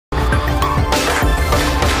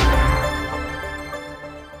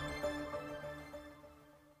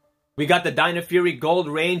We got the Dino Fury Gold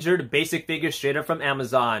Ranger, the basic figure straight up from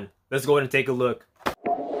Amazon. Let's go ahead and take a look.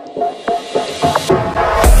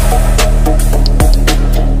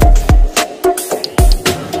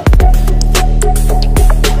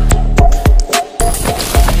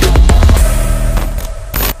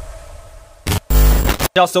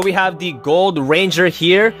 So we have the Gold Ranger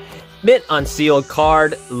here. Mint unsealed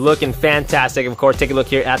card, looking fantastic. Of course, take a look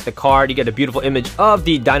here at the card. You get a beautiful image of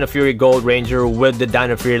the Dino Fury Gold Ranger with the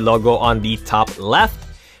Dino Fury logo on the top left.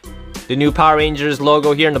 The new Power Rangers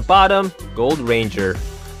logo here in the bottom, Gold Ranger.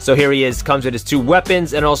 So here he is, comes with his 2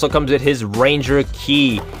 weapons and also comes with his Ranger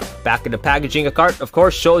key. Back of the packaging, a card, of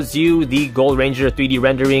course, shows you the Gold Ranger 3D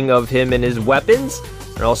rendering of him and his weapons.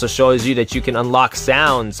 It also shows you that you can unlock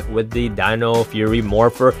sounds with the Dino Fury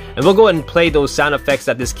Morpher. And we'll go ahead and play those sound effects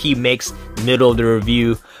that this key makes middle of the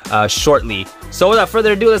review shortly. So without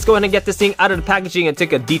further ado, let's go ahead and get this thing out of the packaging and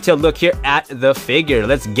take a detailed look here at the figure.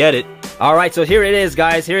 Let's get it. Alright, so here it is,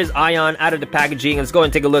 guys. Here is Ion out of the packaging. Let's go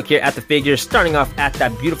and take a look here at the figure. Starting off at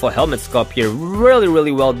that beautiful helmet sculpt here. Really,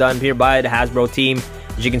 really well done here by the Hasbro team.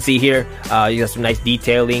 As you can see here, you got some nice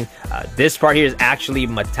detailing. This part here is actually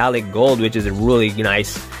metallic gold, which is a really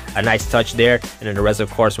nice touch there. And then the rest,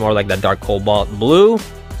 of course, more like the dark cobalt blue.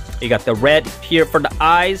 You got the red here for the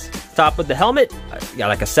eyes, top of the helmet. You got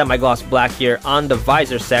like a semi-gloss black here on the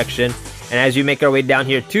visor section. And as you make our way down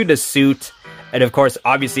here to the suit, and of course,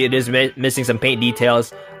 obviously, it is missing some paint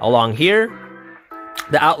details along here.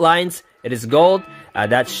 The outlines, it is gold.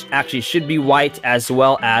 That actually should be white, as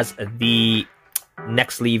well as the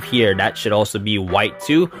neck sleeve here. That should also be white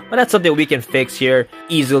too, but that's something we can fix here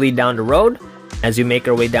easily down the road. As you make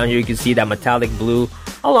our way down here, you can see that metallic blue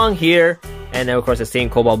along here, and then of course the same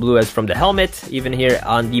cobalt blue as from the helmet, even here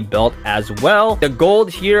on the belt as well. The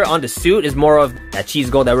gold here on the suit is more of that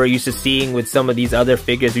cheese gold that we're used to seeing with some of these other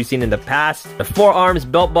figures we've seen in the past. The forearms,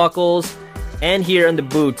 belt buckles, and here on the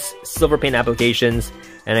boots, silver paint applications.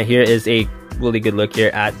 And here is a really good look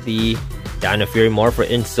here at the Dino Fury Morpher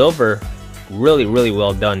in silver. Really, really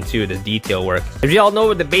well done too, the detail work. As you all know,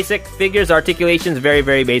 with the basic figures, articulations, very,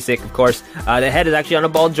 very basic, of course. The head is actually on a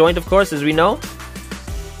ball joint, of course, as we know.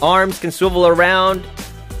 Arms can swivel around,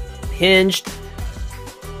 hinged.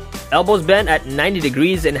 Elbows bent at 90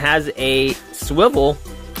 degrees and has a swivel.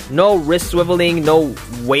 No wrist swiveling, no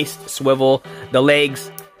waist swivel. The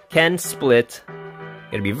legs can split.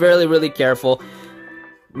 Gotta be really, really careful.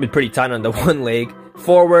 Been pretty tight on the one leg.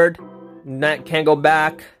 Forward, neck can go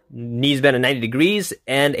back. Knees bent at 90 degrees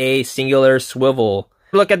and a singular swivel.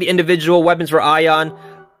 Look at the individual weapons for Ion.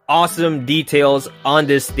 Awesome details on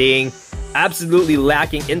this thing. Absolutely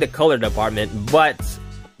lacking in the color department, but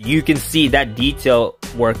you can see that detail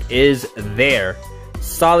work is there.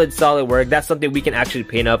 Solid work. That's something we can actually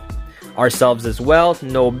paint up ourselves as well.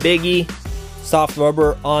 No biggie. Soft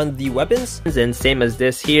rubber on the weapons, and same as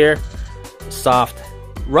this here. Soft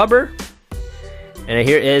rubber. And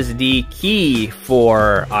here is the key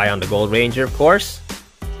for Ion the Gold Ranger, of course.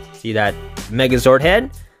 See that Megazord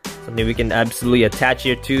head? Something we can absolutely attach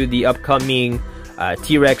here to the upcoming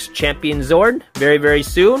T-Rex Champion Zord very, very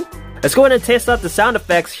soon. Let's go ahead and test out the sound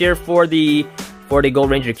effects here for the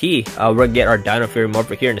Gold Ranger key. We're gonna get our Dino Fury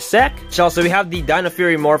Morpher here in a sec. So we have the Dino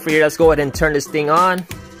Fury Morpher here. Let's go ahead and turn this thing on.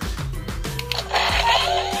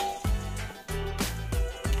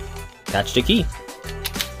 Attach the key.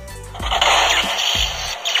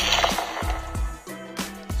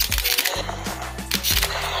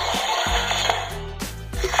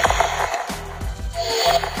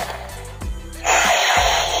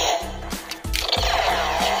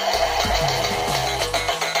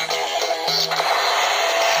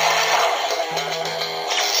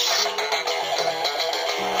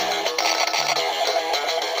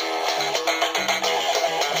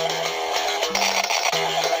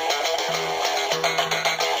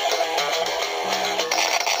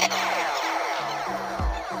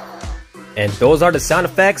 And those are the sound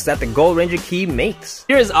effects that the Gold Ranger key makes.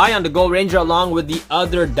 Here is Ion the Gold Ranger along with the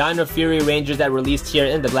other Dino Fury Rangers that released here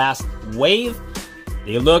in the last wave.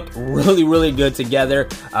 They look really, really good together.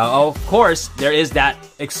 Of course, there is that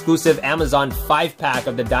exclusive Amazon 5-pack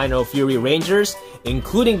of the Dino Fury Rangers,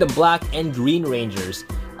 including the black and green Rangers.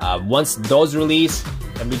 Once those release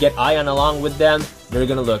and we get Ion along with them, they're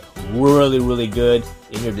gonna look really, really good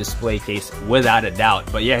in your display case without a doubt.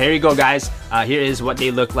 But yeah, here you go, guys. Here is what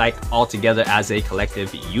they look like all together as a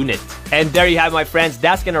collective unit. And there you have it, my friends.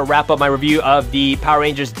 That's gonna wrap up my review of the Power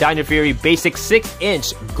Rangers Dino Fury Basic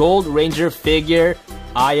 6-inch Gold Ranger figure,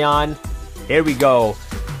 Ion. Here we go.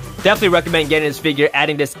 Definitely recommend getting this figure,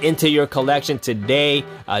 adding this into your collection today.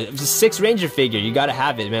 It's a 6 Ranger figure. You gotta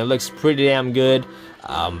have it, man. It looks pretty damn good.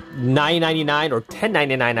 $9.99 or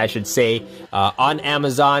 $10.99, I should say. On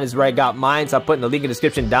Amazon is where I got mine, so I'll put in the link in the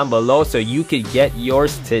description down below so you could get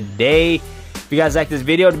yours today. If you guys like this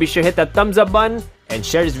video, be sure to hit that thumbs up button and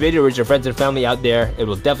share this video with your friends and family out there. It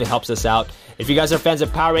will definitely help us out. If you guys are fans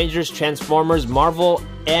of Power Rangers, Transformers, Marvel,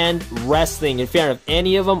 and wrestling, if you're a fan of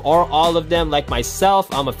any of them or all of them, like myself,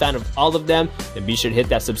 I'm a fan of all of them, then be sure to hit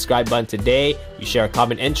that subscribe button today. You share a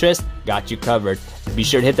common interest, got you covered. Be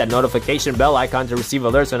sure to hit that notification bell icon to receive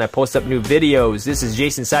alerts when I post up new videos. This is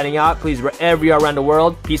Jason signing out. Please, wherever you are around the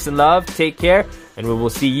world, peace and love, take care, and we will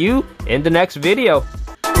see you in the next video.